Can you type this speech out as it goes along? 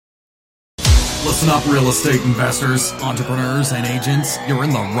Listen up, real estate investors, entrepreneurs, and agents. You're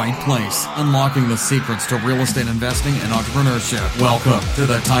in the right place. Unlocking the secrets to real estate investing and entrepreneurship. Welcome to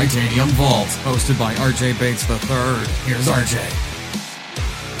the Titanium Vault, hosted by RJ Bates III. Here's RJ.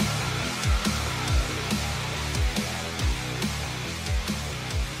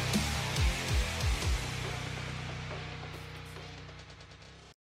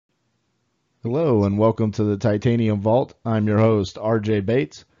 Hello and welcome to the Titanium Vault. I'm your host, RJ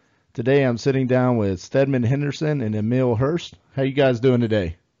Bates. Today I'm sitting down with Steadman Henderson and Emile Hurst. How you guys doing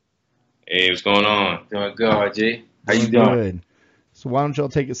today? Hey, what's going on? Doing good, RJ. How you Doing doing? good. So why don't y'all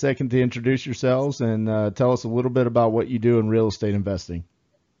take a second to introduce yourselves and tell us a little bit about what you do in real estate investing.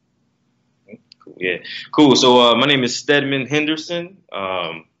 Cool. Yeah, cool. So my name is Steadman Henderson.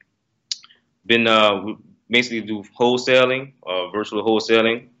 Been basically do wholesaling, virtual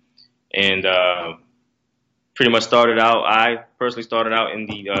wholesaling, and pretty much I personally started out in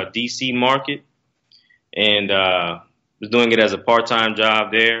the DC market, and was doing it as a part-time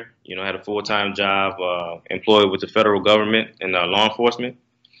job there. You know, I had a full-time job employed with the federal government and law enforcement.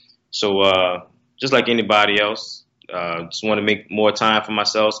 So just like anybody else, just want to make more time for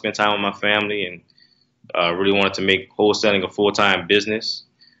myself, spend time with my family, and really wanted to make wholesaling a full-time business.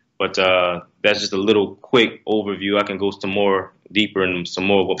 But that's just a little quick overview. I can go some deeper and some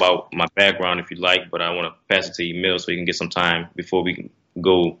more about my background if you'd like, but I want to pass it to Emile so we can get some time before we can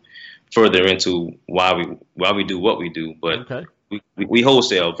go further into why we do what we do. But Okay. we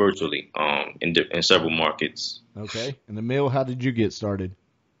wholesale virtually in several markets. Okay. And Emile, how did you get started?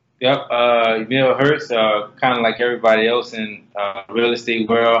 Yep, Emile Hurst, kind of like everybody else in real estate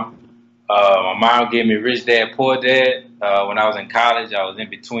world. My mom gave me Rich Dad, Poor Dad. When I was in college, I was in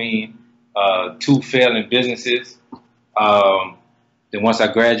between two failing businesses. Then once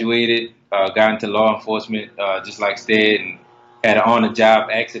I graduated, got into law enforcement, just like Stead, and had an on-the-job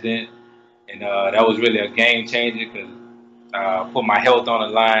accident. And that was really a game changer because I put my health on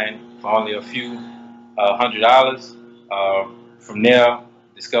the line for only a few $100. From there,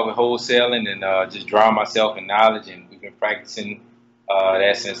 discovered wholesaling and just drowned myself in knowledge. And we've been practicing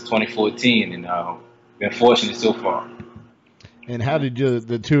that since 2014, and been fortunate so far. And how did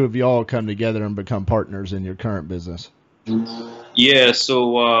the two of y'all come together and become partners in your current business? Yeah.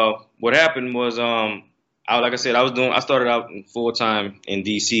 So what happened was, like I said, I started out full time in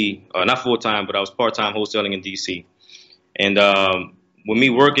DC, not full time, but I was part time wholesaling in DC. And with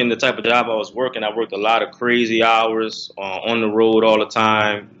me working the type of job I was working, I worked a lot of crazy hours on the road all the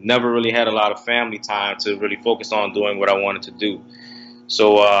time. Never really had a lot of family time to really focus on doing what I wanted to do.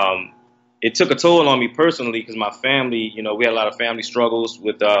 So it took a toll on me personally because my family, you know, we had a lot of family struggles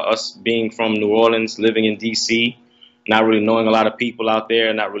with us being from New Orleans, living in DC, not really knowing a lot of people out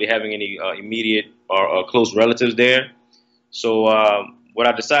there, not really having any immediate or close relatives there. So what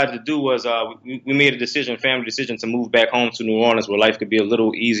I decided to do was we made a family decision to move back home to New Orleans where life could be a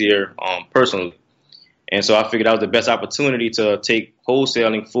little easier personally. And so I figured that was the best opportunity to take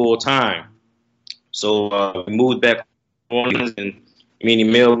wholesaling full time. So we moved back to New Orleans, and me and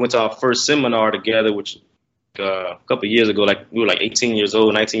Emile went to our first seminar together, which a couple of years ago, like we were like 18 years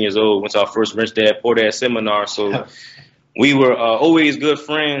old, 19 years old, went to our first Rich Dad, Poor Dad seminar. So we were always good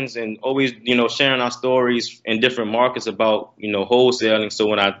friends and always, you know, sharing our stories in different markets about, you know, wholesaling. So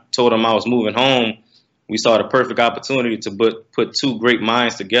when I told him I was moving home, we saw the perfect opportunity to put two great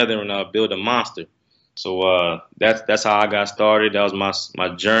minds together and build a monster. So that's how I got started. That was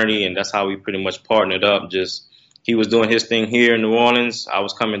my journey, and that's how we pretty much partnered up. Just he was doing his thing here in New Orleans. I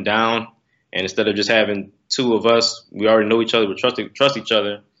was coming down, and instead of just having two of us, we already know each other, we trust each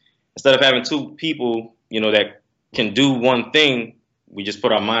other. Instead of having two people, you know, that can do one thing, we just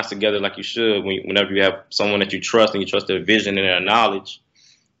put our minds together like you should. Whenever you have someone that you trust and you trust their vision and their knowledge.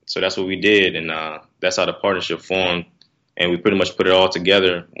 So that's what we did, and that's how the partnership formed. And we pretty much put it all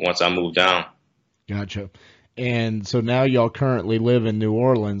together once I moved down. Gotcha. And so now y'all currently live in New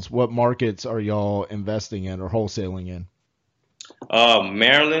Orleans. What markets are y'all investing in or wholesaling in?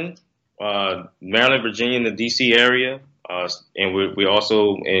 Maryland, Virginia, and the D.C. area. And we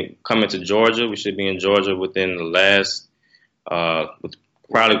also coming to Georgia. We should be in Georgia within the last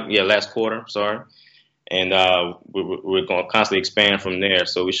quarter. Sorry. And we're going to constantly expand from there.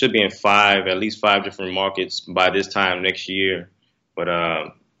 So we should be in at least five different markets by this time next year. But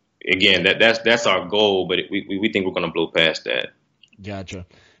again, that's our goal, but we think we're going to blow past that. Gotcha.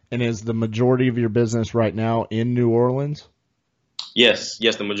 And is the majority of your business right now in New Orleans? Yes,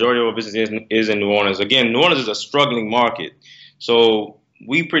 the majority of our business is in New Orleans. Again, New Orleans is a struggling market, so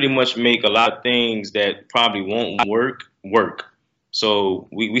we pretty much make a lot of things that probably won't work. So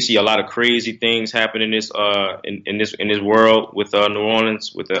we see a lot of crazy things happen in this in this world with New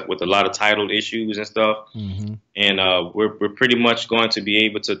Orleans with a lot of title issues and stuff. Mm-hmm. And we're pretty much going to be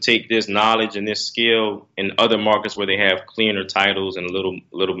able to take this knowledge and this skill in other markets where they have cleaner titles and a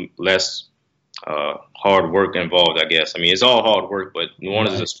little less hard work involved. I guess. I mean, it's all hard work, but New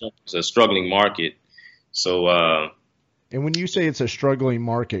Orleans Right. is a struggling market. So And when you say it's a struggling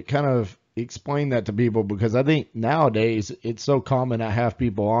market, kind of explain that to people, because I think nowadays it's so common. I have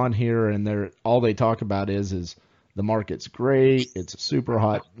people on here and all they talk about is the market's great. It's a super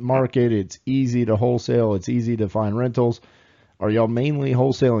hot market. It's easy to wholesale. It's easy to find rentals. Are y'all mainly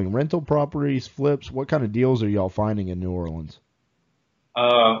wholesaling rental properties, flips? What kind of deals are y'all finding in New Orleans?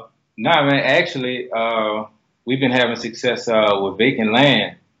 Nah, man. Actually, we've been having success with vacant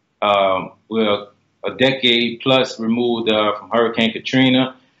land. We're a decade plus removed from Hurricane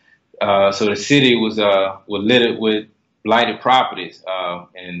Katrina, so the city was littered with blighted properties,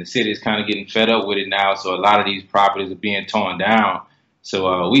 and the city is kind of getting fed up with it now. So a lot of these properties are being torn down.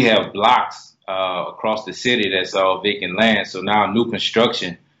 So we have blocks across the city that's all vacant land. So now new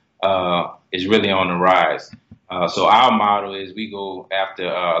construction is really on the rise. So our model is we go after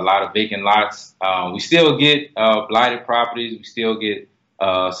a lot of vacant lots. We still get blighted properties. We still get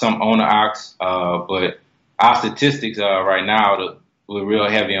some owner ocs, but our statistics right now, we're real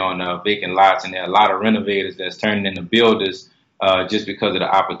heavy on vacant lots, and there are a lot of renovators that's turning into builders just because of the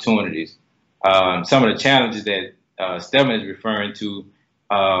opportunities. Some of the challenges that Steadman is referring to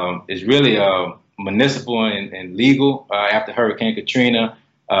is really municipal and legal. After Hurricane Katrina,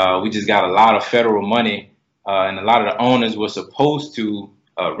 we just got a lot of federal money, and a lot of the owners were supposed to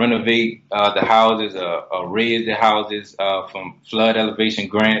renovate the houses, raise the houses from flood elevation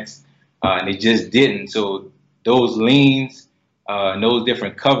grants, and they just didn't. So those liens and those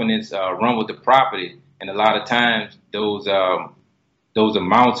different covenants run with the property, and a lot of times those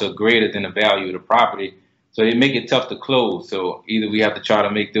amounts are greater than the value of the property, so they make it tough to close. So either we have to try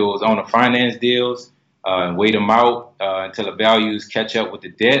to make those owner finance deals and wait them out until the values catch up with the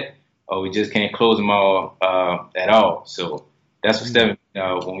debt, or we just can't close them all at all. So that's what Steven,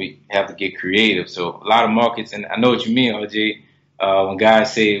 when we have to get creative. So a lot of markets, and I know what you mean, RJ, when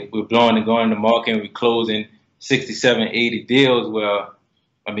guys say we're blowing and going to market and we're closing 67, 80 deals. Well,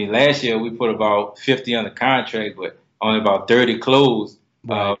 I mean, last year we put about 50 under contract, but only about 30 closed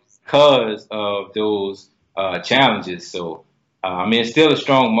Right. because of those challenges. So, I mean, it's still a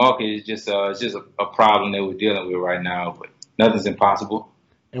strong market. It's just a problem that we're dealing with right now, but nothing's impossible.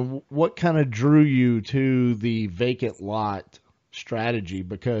 And what kind of drew you to the vacant lot strategy?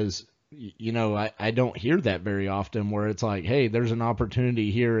 Because, I don't hear that very often where it's like, hey, there's an opportunity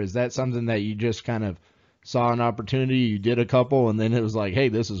here. Is that something that you just kind of saw an opportunity, you did a couple, and then it was like, hey,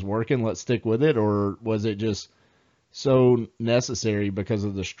 this is working, let's stick with it? Or was it just so necessary because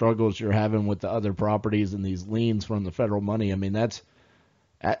of the struggles you're having with the other properties and these liens from the federal money? I mean, that's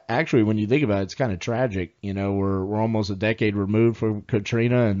actually, when you think about it, it's kind of tragic. We're almost a decade removed from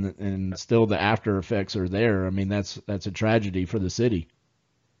Katrina, and still the after effects are there. I mean, that's a tragedy for the city.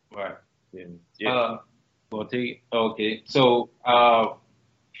 Right. Yeah. yeah. Well, okay. So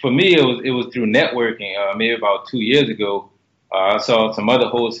for me, it was through networking. Maybe about 2 years ago, I saw some other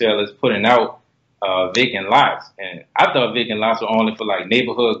wholesalers putting out vacant lots, and I thought vacant lots were only for like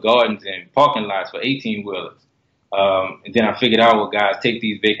neighborhood gardens and parking lots for 18-wheelers. And then I figured out what guys take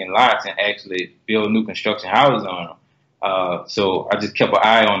these vacant lots and actually build new construction houses on them. So I just kept an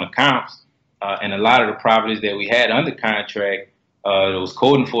eye on the comps, and a lot of the properties that we had under contract, those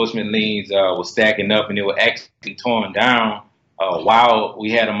code enforcement liens were stacking up, and they were actually torn down while we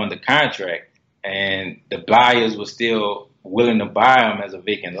had them under contract, and the buyers were still willing to buy them as a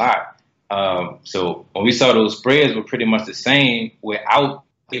vacant lot. So when we saw those spreads were pretty much the same without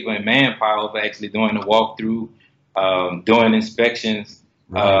people and manpower for actually doing the walkthrough, doing inspections.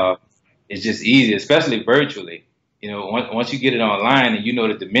 Right. It's just easy, especially virtually. Once you get it online and you know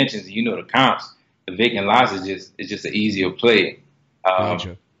the dimensions and you know the comps, the vacant lots is just an easier play.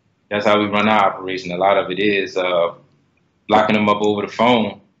 Gotcha. That's how we run our operation. A lot of it is locking them up over the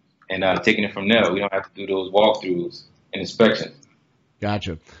phone and taking it from there. We don't have to do those walkthroughs and inspections.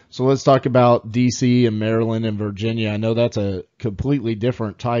 Gotcha. So let's talk about D.C. and Maryland and Virginia. I know that's a completely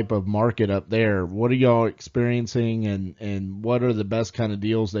different type of market up there. What are y'all experiencing, and what are the best kind of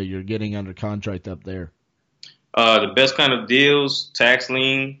deals that you're getting under contract up there? The best kind of deals, tax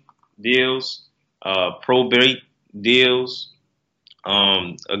lien deals, probate deals.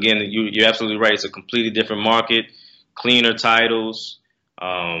 Again, you're absolutely right. It's a completely different market, cleaner titles.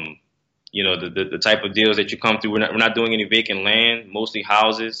 The type of deals that you come through. We're not doing any vacant land, mostly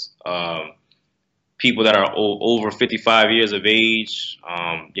houses. people that are over 55 years of age.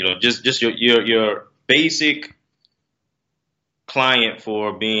 Just your basic client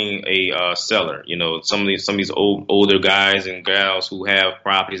for being a seller. Some of these older guys and gals who have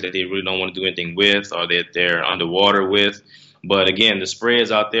properties that they really don't want to do anything with, or that they're underwater with. But again, the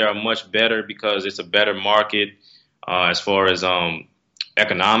spreads out there are much better because it's a better market as far as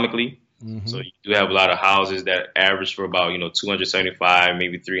economically. Mm-hmm. So you do have a lot of houses that average for about $275,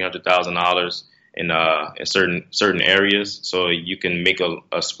 maybe $300,000 in certain areas. So you can make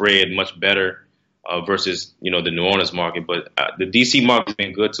a spread much better versus the New Orleans market. But the DC market's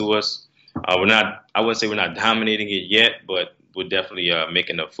been good to us. I wouldn't say we're not dominating it yet, but we're definitely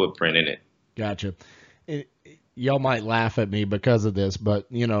making a footprint in it. Gotcha. Y'all might laugh at me because of this, but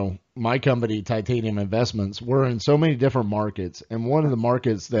my company, Titanium Investments, we're in so many different markets, and one of the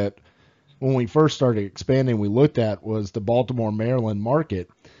markets that when we first started expanding we looked at was the Baltimore, Maryland market.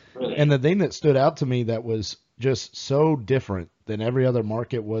 Really? And the thing that stood out to me that was just so different than every other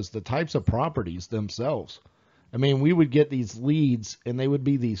market was the types of properties themselves. I mean, we would get these leads, and they would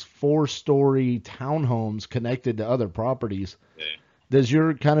be these 4-story townhomes connected to other properties. Yeah. Does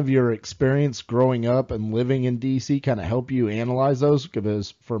your experience growing up and living in DC kind of help you analyze those?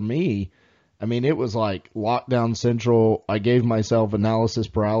 Because for me, I mean, it was like lockdown central. I gave myself analysis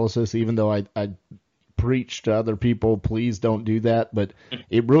paralysis, even though I preached to other people, please don't do that. But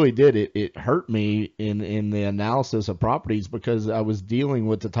it really did. It hurt me in the analysis of properties because I was dealing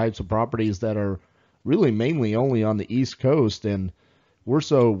with the types of properties that are really mainly only on the East Coast, and we're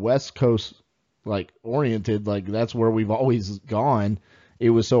so West Coast oriented, that's where we've always gone.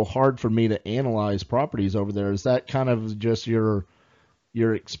 It was so hard for me to analyze properties over there. Is that kind of just your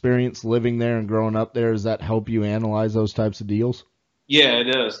experience living there and growing up there? Does that help you analyze those types of deals? Yeah, it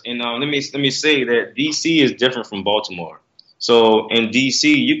does. And let me say that DC is different from Baltimore. So in DC,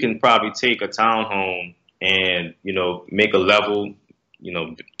 you can probably take a townhome and make a level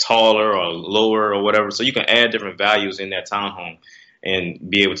taller or lower or whatever. So you can add different values in that townhome and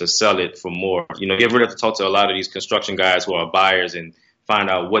be able to sell it for more. You ever have to talk to a lot of these construction guys who are buyers and find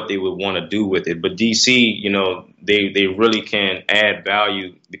out what they would want to do with it. But DC, they really can add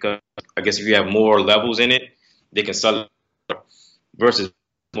value because I guess if you have more levels in it, they can sell it versus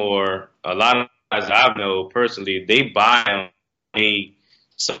more. A lot of guys I know personally, they buy them, they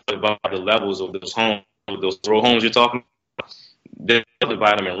sell about the levels of those homes, those row homes you're talking about. They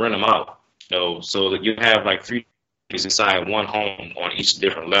buy them and rent them out. So that you have like 3 inside one home on each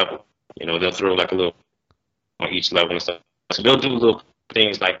different level. They'll throw like a little on each level and stuff. So they'll do little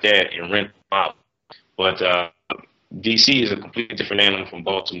things like that and rent them out. But DC is a completely different animal from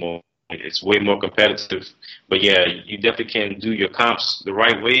Baltimore. It's way more competitive. But yeah, you definitely can do your comps the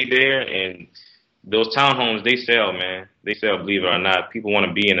right way there. And those townhomes, they sell, man. They sell, believe it or not. People want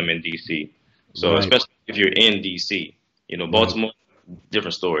to be in them in DC. So Right. Especially if you're in DC. Baltimore,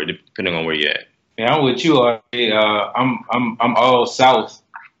 different story, depending on where you're at. Yeah, I'm with you. I'm all south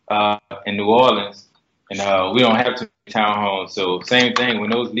in New Orleans, and we don't have too many townhomes. So same thing when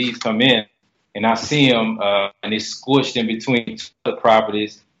those leads come in, and I see them, and it's squished in between 2 other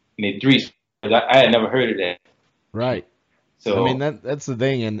properties, and they 3. I had never heard of that. Right. So I mean, that's the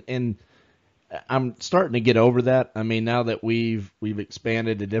thing, and I'm starting to get over that. I mean, now that we've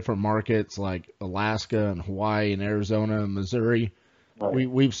expanded to different markets like Alaska and Hawaii and Arizona and Missouri, right.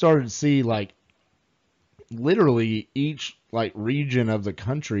 we've started to see literally each region of the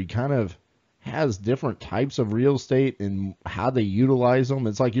country kind of has different types of real estate and how they utilize them.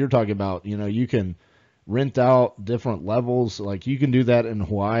 It's like you're talking about, you can rent out different levels. Like you can do that in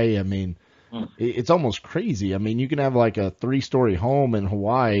Hawaii. I mean, it's almost crazy. I mean, you can have like a 3-story home in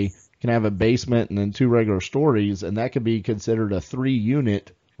Hawaii, can have a basement and then 2 regular stories, and that could be considered a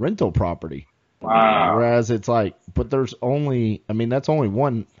 3-unit rental property. Wow. Whereas it's but there's only, that's only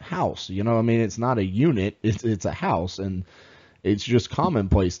one house, it's not a unit, it's a house, and it's just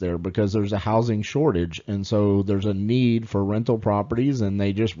commonplace there because there's a housing shortage, and so there's a need for rental properties, and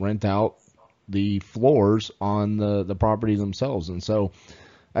they just rent out the floors on the properties themselves. And so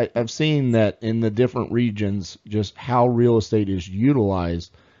I've seen that in the different regions, just how real estate is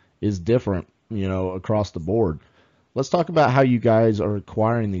utilized is different, across the board. Let's talk about how you guys are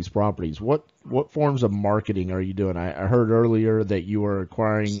acquiring these properties. What forms of marketing are you doing? I heard earlier that you are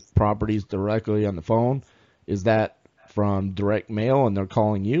acquiring properties directly on the phone. Is that from direct mail and they're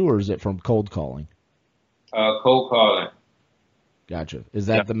calling you, or is it from cold calling? Cold calling. Gotcha. Is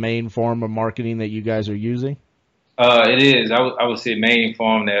that the main form of marketing that you guys are using? It is. I would say main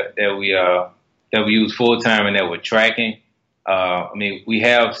form that we use full time and that we're tracking. We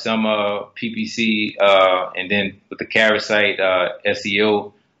have some PPC, and then with the carrier site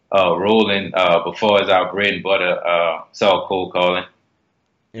SEO, rolling before as our bread and butter. It's all cold calling.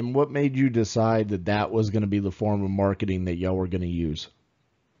 And what made you decide that that was going to be the form of marketing that y'all were going to use?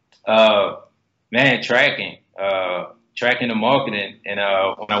 Man, tracking the marketing. And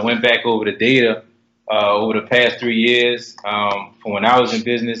when I went back over the data over the past 3 years, from when I was in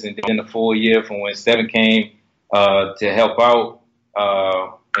business, and then the 4 year from when Steadman came to help out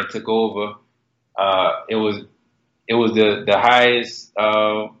and took over, it was the highest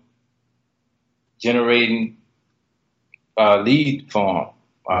generating lead form.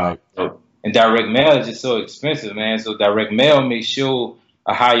 Right. And direct mail is just so expensive, man. So direct mail may show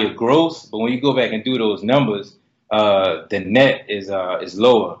a higher gross, but when you go back and do those numbers, the net is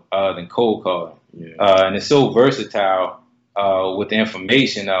lower than cold calling. Yeah. And it's so versatile with the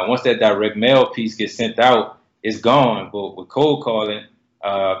information. Once that direct mail piece gets sent out, it's gone. But with cold calling,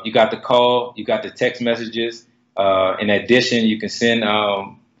 you got the call, you got the text messages. In addition, you can send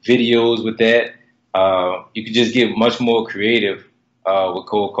videos with that. You can just get much more creative with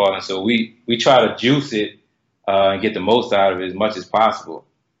cold calling. So we try to juice it and get the most out of it as much as possible.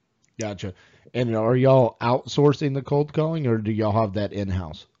 Gotcha. And are y'all outsourcing the cold calling, or do y'all have that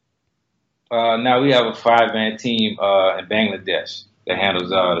in-house? Now we have a 5-man team in Bangladesh that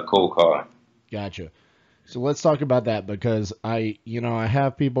handles the cold calling. Gotcha. So let's talk about that, because I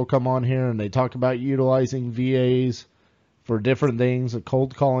have people come on here and they talk about utilizing VAs for different things,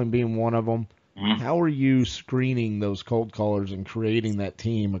 cold calling being one of them. Mm-hmm. How are you screening those cold callers and creating that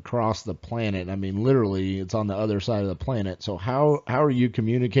team across the planet? I mean, literally, it's on the other side of the planet. So how are you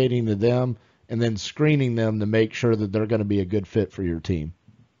communicating to them and then screening them to make sure that they're going to be a good fit for your team?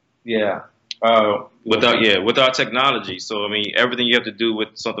 Yeah. With our technology. So, I mean, everything you have to do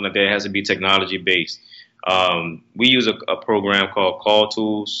with something like that has to be technology based. We use a program called Call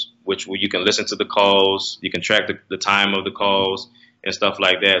Tools, where you can listen to the calls, you can track the time of the calls and stuff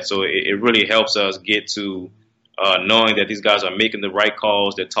like that. So it really helps us get to knowing that these guys are making the right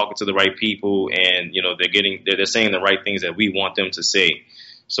calls, they're talking to the right people, and they're saying the right things that we want them to say.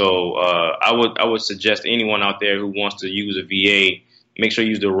 So I would suggest anyone out there who wants to use a VA, make sure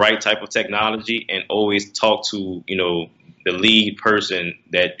you use the right type of technology and always talk to the lead person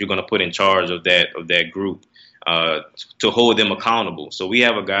that you're going to put in charge of that group to hold them accountable. So we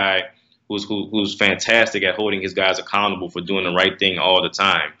have a guy who's fantastic at holding his guys accountable for doing the right thing all the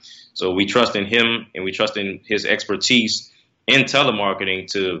time. So we trust in him, and we trust in his expertise in telemarketing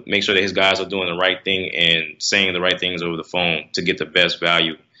to make sure that his guys are doing the right thing and saying the right things over the phone to get the best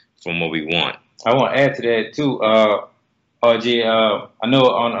value from what we want. I want to add to that too, RJ. I know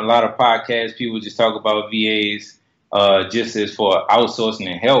on a lot of podcasts people just talk about VAs just as for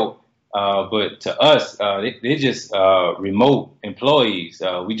outsourcing and help. But to us, they're just remote employees.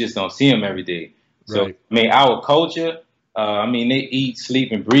 We just don't see them every day. So, right. I mean, our culture, they eat,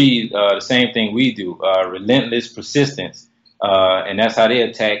 sleep, and breathe the same thing we do, relentless persistence. And that's how they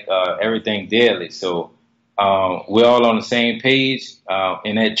attack everything daily. So we're all on the same page.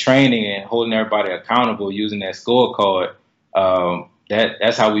 In that training and holding everybody accountable using that scorecard,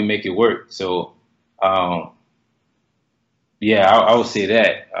 that's how we make it work. So, yeah, I would say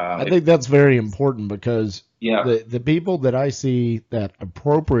that. I think that's very important, because the people that I see that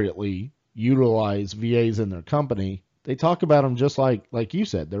appropriately utilize VAs in their company, they talk about them just like you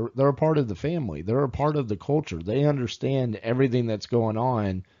said. They're a part of the family. They're a part of the culture. They understand everything that's going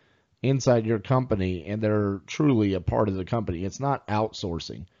on inside your company, and they're truly a part of the company. It's not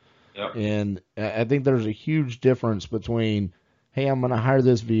outsourcing. Yep. And I think there's a huge difference between, hey, I'm going to hire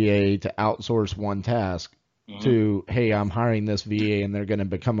this VA to outsource one task, to, hey, I'm hiring this VA and they're going to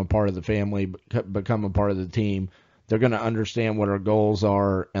become a part of the family, become a part of the team. They're going to understand what our goals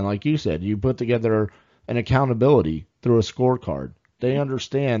are. And like you said, you put together an accountability through a scorecard. They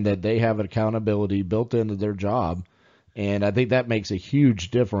understand that they have accountability built into their job. And I think that makes a huge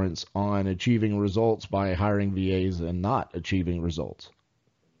difference on achieving results by hiring VAs and not achieving results.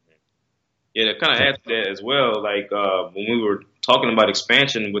 Yeah, to kind of add to that as well, like when we were talking about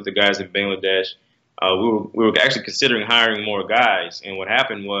expansion with the guys in Bangladesh, we were actually considering hiring more guys, and what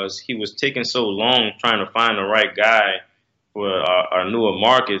happened was he was taking so long trying to find the right guy for our newer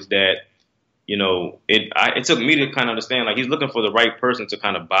markets that it took me to kind of understand, like, he's looking for the right person to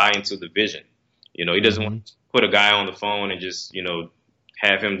kind of buy into the vision. He doesn't want to put a guy on the phone and just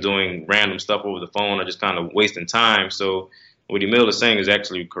have him doing random stuff over the phone or just kind of wasting time. So what Emile is saying is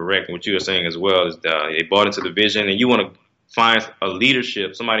actually correct, and what you are saying as well is they bought into the vision, and you want to find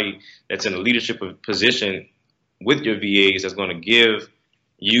somebody that's in a leadership position with your VAs that's going to give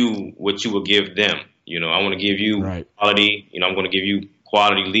you what you will give them. I want to give you quality. I'm going to give you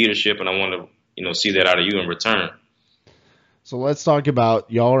quality leadership, and I want to see that out of you in return. So let's talk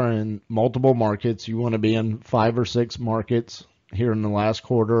about y'all are in multiple markets. You want to be in 5 or 6 markets here in the last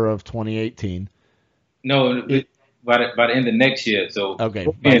quarter of 2018. No, by the end of next year. So Okay,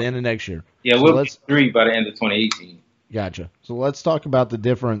 by the end of next year. yeah, So we'll be let's 3 by the end of 2018. Gotcha. So let's talk about the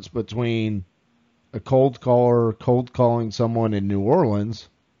difference between a cold caller cold calling someone in New Orleans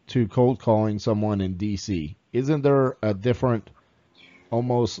to cold calling someone in DC. Isn't there a different,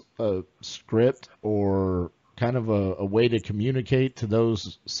 almost a script or kind of a way to communicate to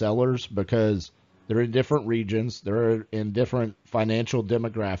those sellers because they're in different regions, they're in different financial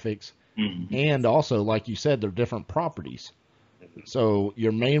demographics, and also, like you said, they're different properties. So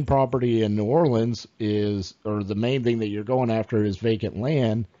your main property in New Orleans is, or the main thing that you're going after is vacant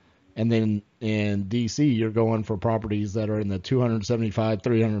land, and then in DC you're going for properties that are in the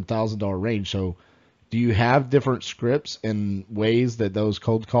 $275,000-$300,000 range. So do you have different scripts and ways that those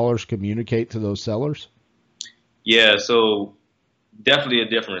cold callers communicate to those sellers? Yeah, so definitely a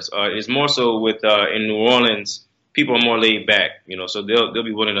difference. It's more so with in New Orleans, people are more laid back, so they'll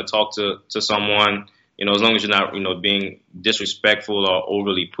be willing to talk to someone, as long as you're not, being disrespectful or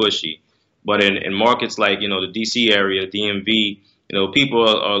overly pushy. But in markets like, the DC area, DMV, people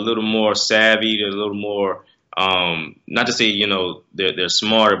are a little more savvy, they're a little more, not to say, they're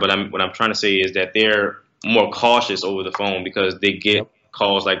smarter, but what I'm trying to say is that they're more cautious over the phone because they get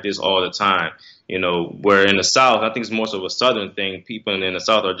calls like this all the time. Where in the South, I think it's more so of a Southern thing. People in the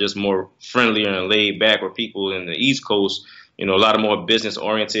South are just more friendlier and laid back, where people in the East Coast, a lot of more business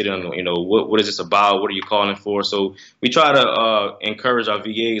oriented and, what is this about? What are you calling for? So we try to encourage our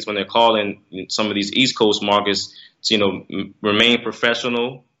VAs when they're calling some of these East Coast markets to, remain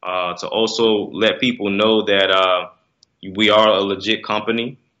professional, to also let people know that we are a legit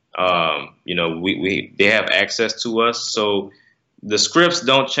company. They have access to us. So the scripts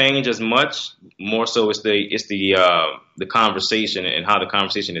don't change as much. More so, it's the conversation and how the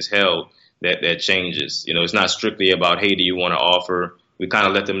conversation is held that changes. It's not strictly about, hey, do you want to offer? We kind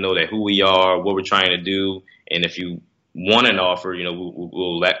of let them know that who we are, what we're trying to do, and if you want an offer,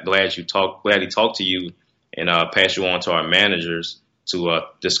 we'll gladly talk to you and pass you on to our managers to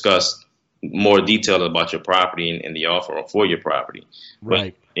discuss more detail about your property and the offer for your property.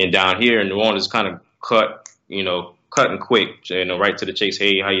 Right. And down here in New Orleans, it's kind of cut and quick, right to the chase.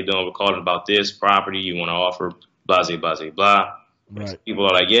 Hey, how you doing? We're calling about this property. You want to offer blah, blah, blah, blah. Right. People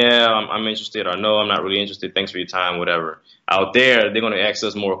are like, yeah, I'm interested, or no, I'm not really interested. Thanks for your time, whatever. Out there, they're going to ask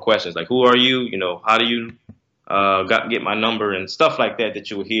us more questions like, who are you? How do you get my number and stuff like that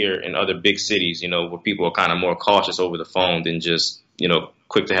you'll hear in other big cities, where people are kind of more cautious over the phone than just,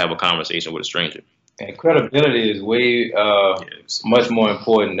 quick to have a conversation with a stranger. And credibility is way much more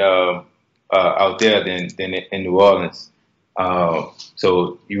important out there than in New Orleans.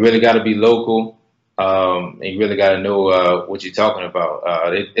 So you really got to be local, and you really got to know what you're talking about.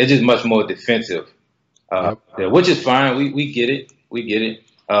 It's just much more defensive, which is fine. We get it.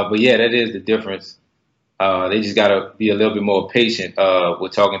 But yeah, that is the difference. They just got to be a little bit more patient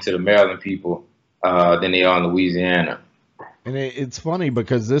with talking to the Maryland people than they are in Louisiana. And it's funny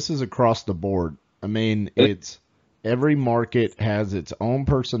because this is across the board. I mean, it's every market has its own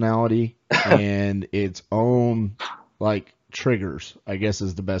personality and its own, like, triggers, I guess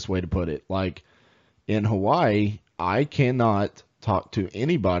is the best way to put it. Like, in Hawaii, I cannot talk to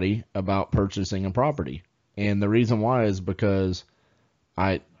anybody about purchasing a property. And the reason why is because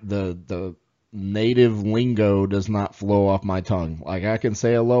the native lingo does not flow off my tongue. Like, I can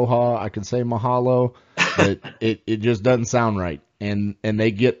say aloha, I can say mahalo, but it just doesn't sound right. And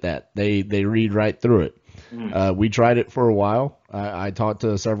they get that. They read right through it. We tried it for a while. I talked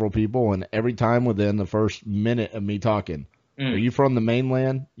to several people, and every time within the first minute of me talking, are you from the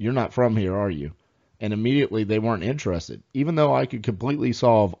mainland? You're not from here, are you? And immediately they weren't interested. Even though I could completely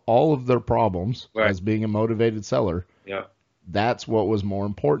solve all of their problems as being a motivated seller, that's what was more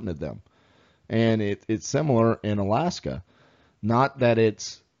important to them. And it's similar in Alaska. Not that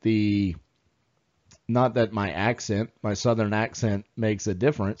my accent, my southern accent, makes a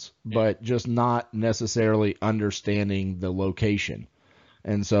difference, but just not necessarily understanding the location.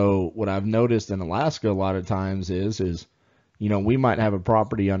 And so what I've noticed in Alaska a lot of times is we might have a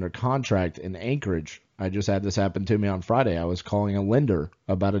property under contract in Anchorage. I just had this happen to me on Friday. I was calling a lender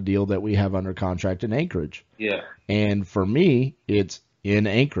about a deal that we have under contract in Anchorage. Yeah. And for me, it's in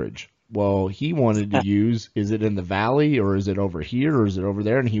Anchorage. Well, he wanted to use, is it in the valley or is it over here or is it over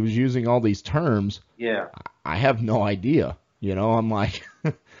there? And he was using all these terms. Yeah. I have no idea. I'm like,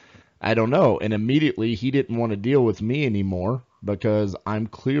 I don't know. And immediately he didn't want to deal with me anymore because I'm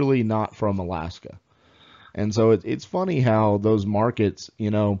clearly not from Alaska. And so it's funny how those markets,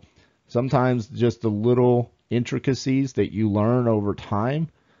 sometimes just the little intricacies that you learn over time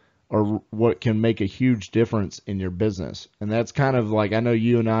are what can make a huge difference in your business. And that's kind of like, I know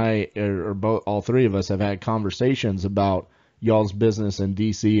you and I, or both, all three of us have had conversations about y'all's business in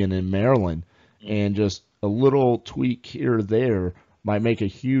DC and in Maryland, and just a little tweak here or there might make a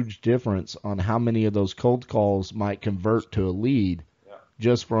huge difference on how many of those cold calls might convert to a lead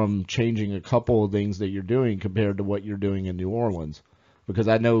just from changing a couple of things that you're doing compared to what you're doing in New Orleans. Because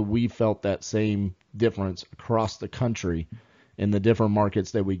I know we felt that same difference across the country in the different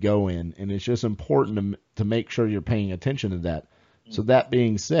markets that we go in. And it's just important to make sure you're paying attention to that. So that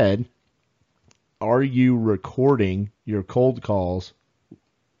being said, are you recording your cold calls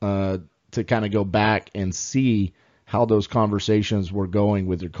to kind of go back and see how those conversations were going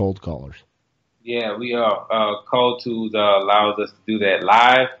with your cold callers? Yeah, we are. Call Tools allows us to do that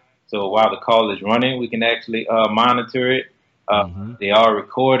live. So while the call is running, we can actually monitor it. They are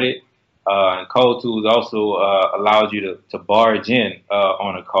recorded. And Call Tools also allows you to barge in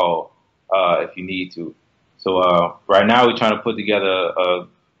on a call if you need to. So right now we're trying to put together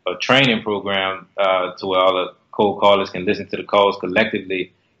a training program to where all the cold callers can listen to the calls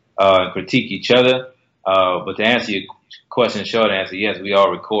collectively and critique each other. But to answer your question, short answer, yes, we are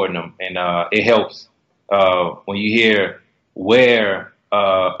recording them, and it helps when you hear where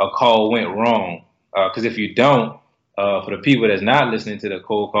a call went wrong. Because if you don't, for the people that's not listening to the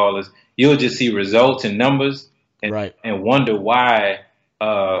cold callers, you'll just see results and numbers, and wonder why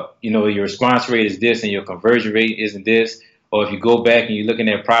your response rate is this and your conversion rate isn't this. Or if you go back and you're looking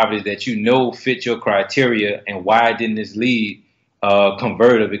at properties that you know fit your criteria, and why didn't this lead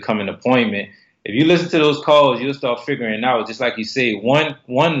convert or become an appointment? If you listen to those calls, you'll start figuring out, just like you say, one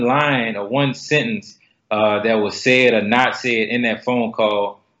line or one sentence that was said or not said in that phone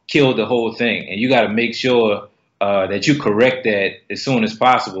call killed the whole thing. And you got to make sure that you correct that as soon as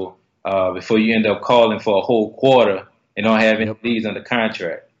possible before you end up calling for a whole quarter and don't have any leads under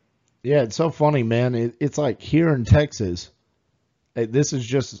contract. Yeah, it's so funny, man. It's like here in Texas, this is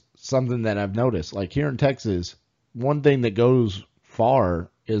just something that I've noticed. Like here in Texas, one thing that goes far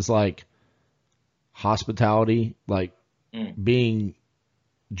is like hospitality, like being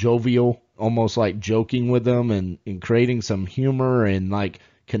jovial, almost like joking with them and creating some humor and like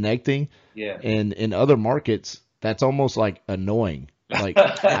connecting. Yeah. And in other markets, that's almost like annoying. Like,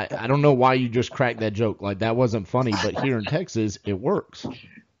 I don't know why you just cracked that joke. Like, that wasn't funny, but here in Texas, it works.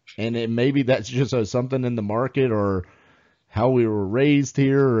 And maybe that's just something in the market or how we were raised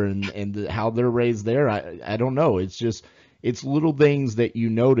here and how they're raised there. I don't know. It's just, it's little things that you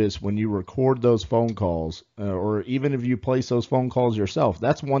notice when you record those phone calls, or even if you place those phone calls yourself.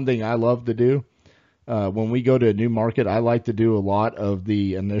 That's one thing I love to do. When we go to a new market, I like to do a lot of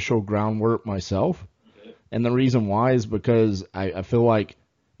the initial groundwork myself. And the reason why is because I feel like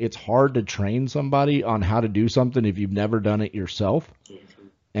it's hard to train somebody on how to do something if you've never done it yourself.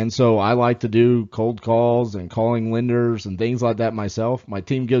 And so I like to do cold calls and calling lenders and things like that myself. My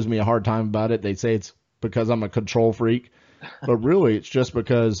team gives me a hard time about it. They say it's because I'm a control freak. But really, it's just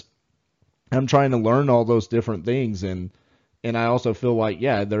because I'm trying to learn all those different things. And I also feel like,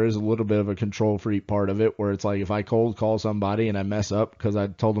 yeah, there is a little bit of a control freak part of it where it's like if I cold call somebody and I mess up because I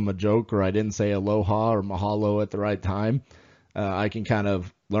told them a joke or I didn't say aloha or mahalo at the right time, I can kind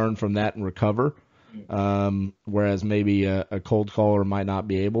of learn from that and recover. Whereas maybe a cold caller might not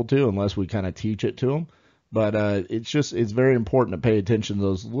be able to unless we kind of teach it to them. But it's very important to pay attention to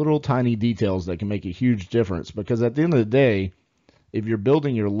those little tiny details that can make a huge difference. Because at the end of the day, if you're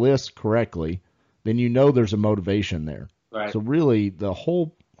building your list correctly, then you know there's a motivation there. Right. So really, the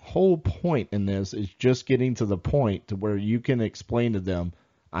whole point in this is just getting to the point to where you can explain to them,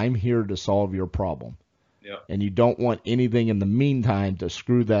 I'm here to solve your problem. Yeah. And you don't want anything in the meantime to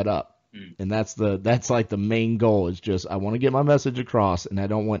screw that up. And that's like the main goal is just I want to get my message across, and I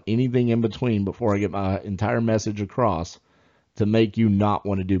don't want anything in between before I get my entire message across to make you not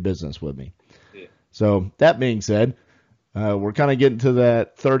want to do business with me. Yeah. So that being said, we're kind of getting to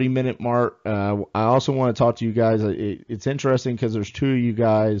that 30-minute mark. I also want to talk to you guys. It's interesting because there's two of you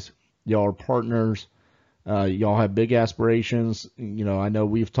guys. Y'all are partners. Y'all have big aspirations. You know, I know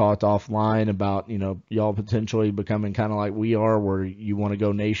we've talked offline about, y'all potentially becoming kind of like we are where you want to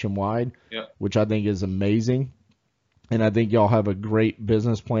go nationwide, which I think is amazing. And I think y'all have a great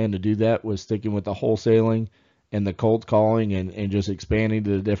business plan to do that with sticking with the wholesaling and the cold calling and just expanding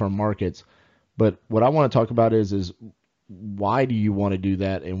to the different markets. But what I want to talk about is why do you want to do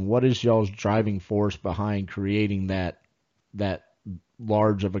that, and what is y'all's driving force behind creating that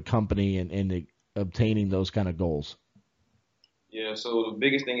large of a company and obtaining those kind of goals? Yeah, so the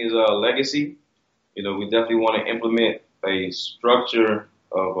biggest thing is legacy. We definitely want to implement a structure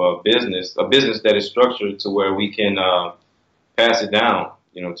of a business that is structured to where we can pass it down,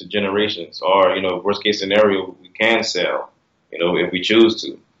 to generations, or worst case scenario, we can sell, if we choose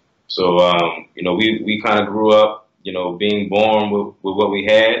to. So we kind of grew up, being born with what we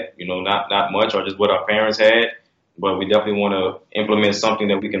had, not much or just what our parents had, but we definitely want to implement something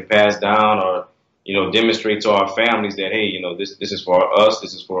that we can pass down or demonstrate to our families that, hey, this is for us,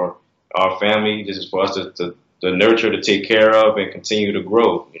 this is for our family, this is for us to nurture, to take care of, and continue to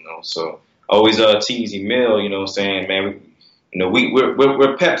grow. So always tease Emile, saying, man,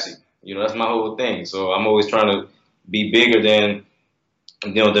 we're Pepsi. That's my whole thing. So I'm always trying to be bigger than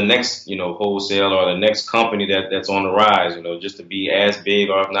the next wholesale or the next company that's on the rise. Just to be as big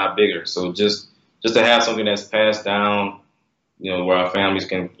or if not bigger. So just to have something that's passed down, where our families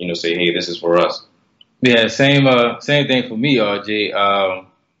can say, hey, this is for us. Yeah, same thing for me, RJ.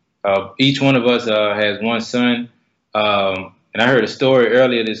 Each one of us has one son. And I heard a story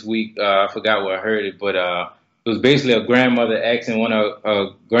earlier this week. I forgot where I heard it, but it was basically a grandmother asking one of her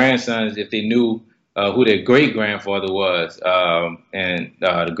grandsons if they knew who their great grandfather was. And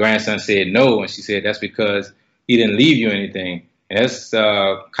the grandson said no, and she said that's because he didn't leave you anything. And that's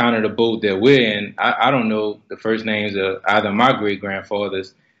kind of the boat that we're in. I don't know the first names of either of my great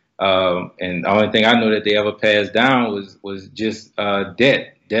grandfathers. And the only thing I know that they ever passed down was just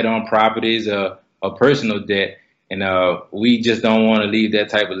debt on properties, a personal debt. And we just don't want to leave that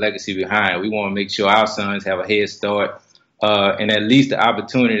type of legacy behind. We want to make sure our sons have a head start and at least the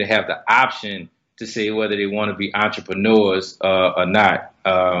opportunity to have the option to say whether they want to be entrepreneurs or not.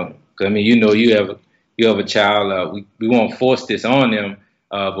 'Cause, I mean, you have a child. We won't force this on them,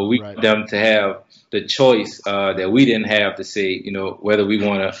 but we want them to have the choice that we didn't have to say, whether we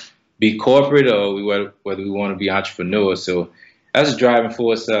want to be corporate or whether we want to be entrepreneurs. So that's a driving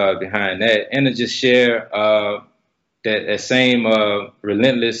force behind that, and to just share that same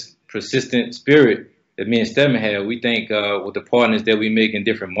relentless, persistent spirit that me and Steadman have. We think with the partners that we make in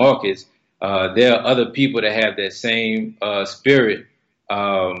different markets, there are other people that have that same spirit.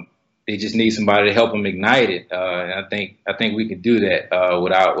 They just need somebody to help them ignite it, and I think we can do that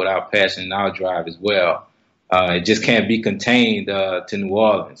with our passion and our drive as well. It just can't be contained to New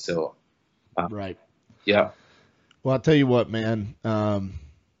Orleans. So, right, yeah. Well, I'll tell you what, man.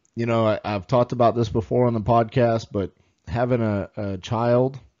 I've talked about this before on the podcast, but having a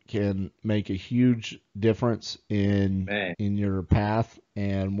child can make a huge difference in your path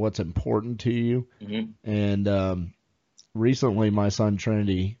and what's important to you. Mm-hmm. And recently, my son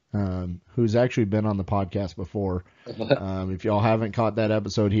Trinity, who's actually been on the podcast before, if y'all haven't caught that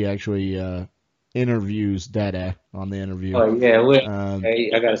episode, he actually interviews Dada on the interview. Oh yeah,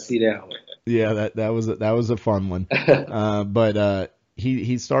 I gotta see that one. Yeah, that was a fun one. But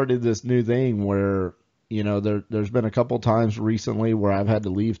he started this new thing where there's been a couple times recently where I've had to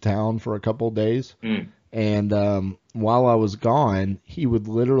leave town for a couple of days, and while I was gone, he would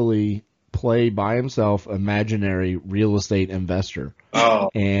literally play by himself imaginary real estate investor. Oh.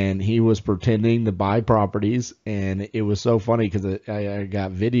 And he was pretending to buy properties, and it was so funny because I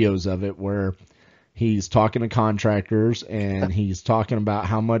got videos of it where he's talking to contractors and he's talking about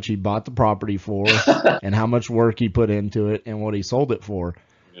how much he bought the property for and how much work he put into it and what he sold it for.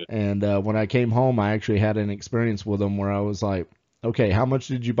 And when I came home, I actually had an experience with him where I was like, okay, how much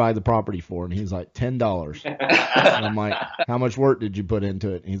did you buy the property for? And he's like, $10. And I'm like, how much work did you put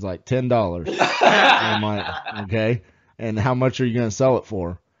into it? And he's like, $10. And I'm like, okay. And how much are you going to sell it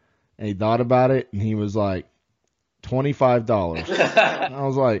for? And he thought about it and he was like, $25. And I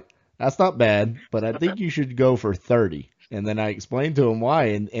was like, that's not bad, but I think you should go for 30. And then I explained to him why,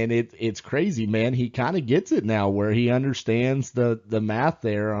 and it's crazy, man. He kind of gets it now, where he understands the math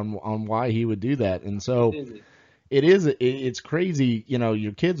there on why he would do that. And so it's crazy.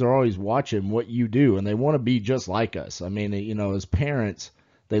 Your kids are always watching what you do, and they want to be just like us. I mean, as parents,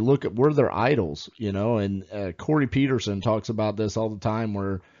 we're their idols, and Corey Peterson talks about this all the time,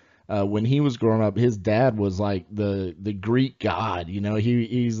 where when he was growing up, his dad was like the Greek god.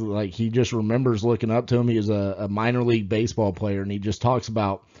 He's like, he just remembers looking up to him. He was a minor league baseball player, and he just talks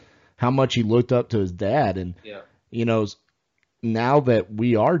about how much he looked up to his dad. And now that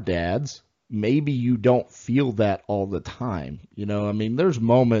we are dads, maybe you don't feel that all the time. I mean, there's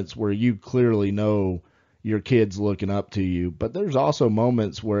moments where you clearly know your kid's looking up to you, but there's also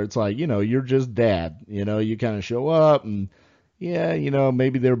moments where it's like, you're just dad. You kind of show up and, yeah,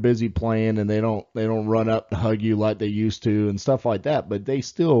 maybe they're busy playing and they don't run up and hug you like they used to and stuff like that. But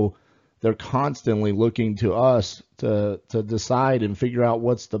they're constantly looking to us to decide and figure out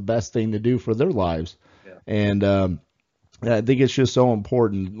what's the best thing to do for their lives. Yeah. And I think it's just so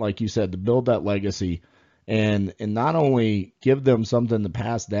important, like you said, to build that legacy and not only give them something to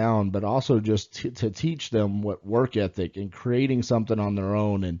pass down, but also just to teach them what work ethic and creating something on their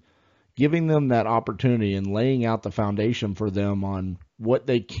own and giving them that opportunity and laying out the foundation for them on what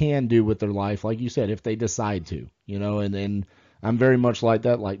they can do with their life, like you said, if they decide to, and I'm very much like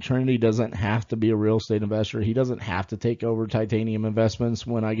that. Like Trinity doesn't have to be a real estate investor. He doesn't have to take over Titanium Investments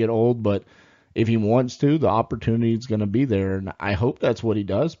when I get old, but if he wants to, the opportunity is going to be there. And I hope that's what he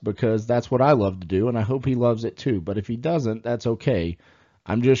does because that's what I love to do. And I hope he loves it too. But if he doesn't, that's okay.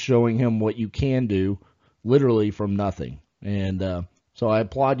 I'm just showing him what you can do literally from nothing. And so I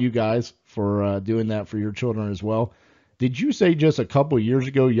applaud you guys for doing that for your children as well. Did you say just a couple of years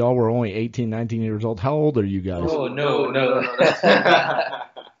ago y'all were only 18, 19 years old? How old are you guys? Oh, no.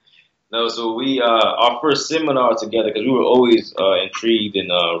 No, so we our first seminar together, because we were always intrigued in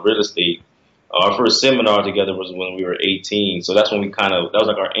real estate. Our first seminar together was when we were 18. So that's when that was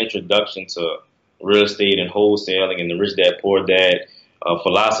like our introduction to real estate and wholesaling and the Rich Dad Poor Dad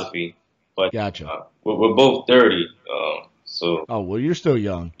philosophy. But Gotcha. We're both 30. Oh, well, you're still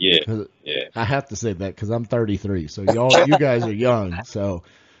young. Yeah. I have to say that because I'm 33. So you guys are young. So,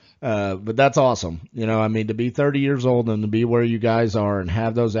 but that's awesome. To be 30 years old and to be where you guys are and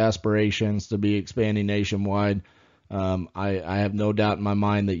have those aspirations to be expanding nationwide. I have no doubt in my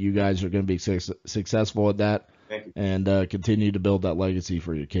mind that you guys are going to be successful at that and continue to build that legacy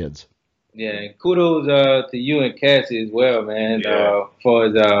for your kids. Yeah, and kudos to you and Cassie as well, man,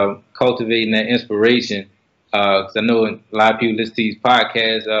 for cultivating that inspiration. Because I know a lot of people listen to these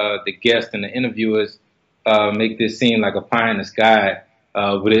podcasts, the guests and the interviewers make this seem like a pie in the sky,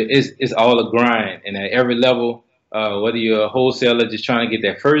 but it's all a grind. And at every level, whether you're a wholesaler just trying to get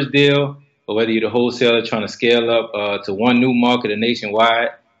that first deal, or whether you're the wholesaler trying to scale up to one new market or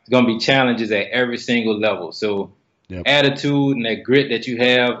nationwide, there's going to be challenges at every single level. So attitude and that grit that you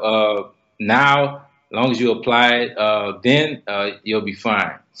have now, as long as you apply it then, you'll be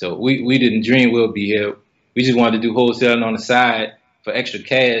fine. So we didn't dream we'll be here. We just wanted to do wholesaling on the side for extra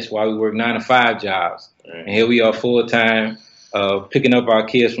cash while we work 9-to-5 jobs. Right. And here we are full time, picking up our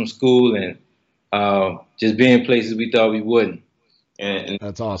kids from school and just being places we thought we wouldn't. And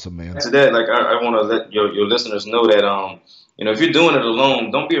that's awesome, man. To that, like I want to let your listeners know that if you're doing it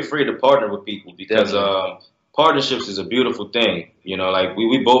alone, don't be afraid to partner with people because partnerships is a beautiful thing. Like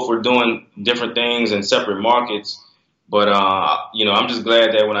we both were doing different things in separate markets. But, I'm just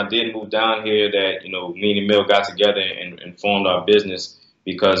glad that when I did move down here that, me and Emile got together and formed our business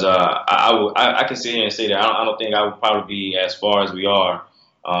because I can sit here and say that I don't think I would probably be as far as we are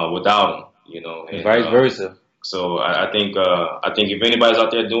without him, and vice versa. So I think if anybody's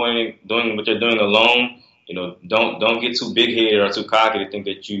out there doing what they're doing alone, don't get too big-headed or too cocky to think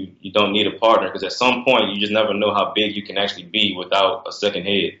that you don't need a partner because at some point you just never know how big you can actually be without a second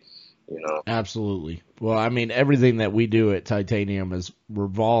head. Absolutely. Well, everything that we do at Titanium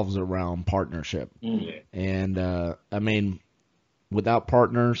revolves around partnership. Mm-hmm. And, without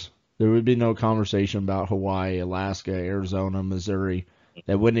partners, there would be no conversation about Hawaii, Alaska, Arizona, Missouri.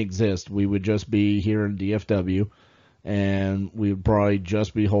 That wouldn't exist. We would just be here in DFW, and we would probably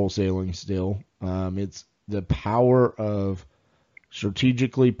just be wholesaling still. It's the power of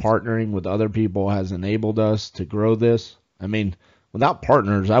strategically partnering with other people has enabled us to grow this. Without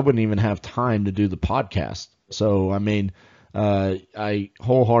partners, I wouldn't even have time to do the podcast. So, I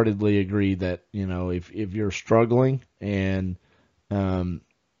wholeheartedly agree that, if you're struggling and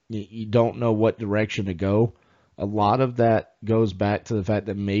you don't know what direction to go, a lot of that goes back to the fact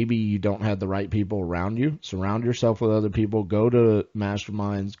that maybe you don't have the right people around you. Surround yourself with other people. Go to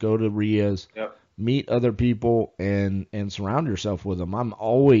masterminds. Go to RIAs. Yep. Meet other people and surround yourself with them. I'm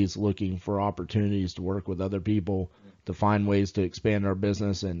always looking for opportunities to work with other people to find ways to expand our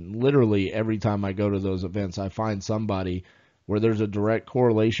business. And literally every time I go to those events, I find somebody where there's a direct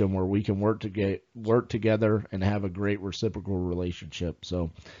correlation where we can work together and have a great reciprocal relationship.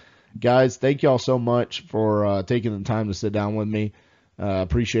 So, guys, thank y'all so much for taking the time to sit down with me.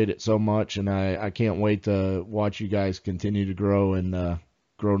 Appreciate it so much, and I can't wait to watch you guys continue to grow and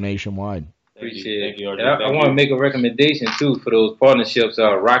grow nationwide. Appreciate it. I want to make a recommendation, too, for those partnerships,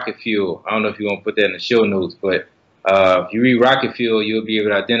 Rocket Fuel. I don't know if you want to put that in the show notes, but if you read Rocket Fuel, you'll be able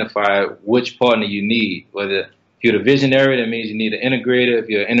to identify which partner you need. Whether if you're the visionary, that means you need an integrator. If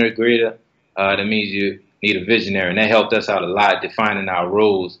you're an integrator, that means you need a visionary. And that helped us out a lot, defining our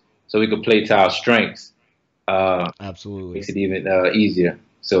roles so we could play to our strengths. Absolutely. Makes it even easier.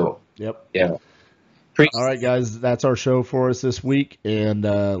 So, yep. Yeah. All right, guys, that's our show for us this week. And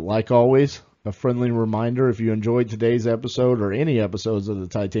like always, a friendly reminder, if you enjoyed today's episode or any episodes of the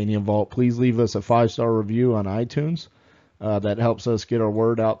Titanium Vault, please leave us a 5-star review on iTunes. that helps us get our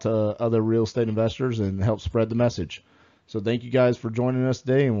word out to other real estate investors and help spread the message. So thank you guys for joining us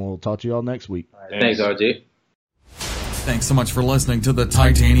today, and we'll talk to you all next week. Thanks, RJ. Thanks so much for listening to the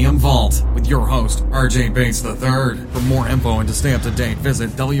Titanium Vault with your host, RJ Bates III. For more info and to stay up to date, visit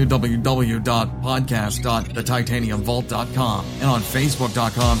www.podcast.thetitaniumvault.com and on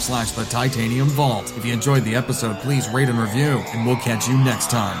facebook.com/The Titanium Vault. If you enjoyed the episode, please rate and review, and we'll catch you next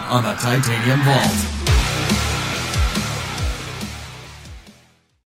time on the Titanium Vault.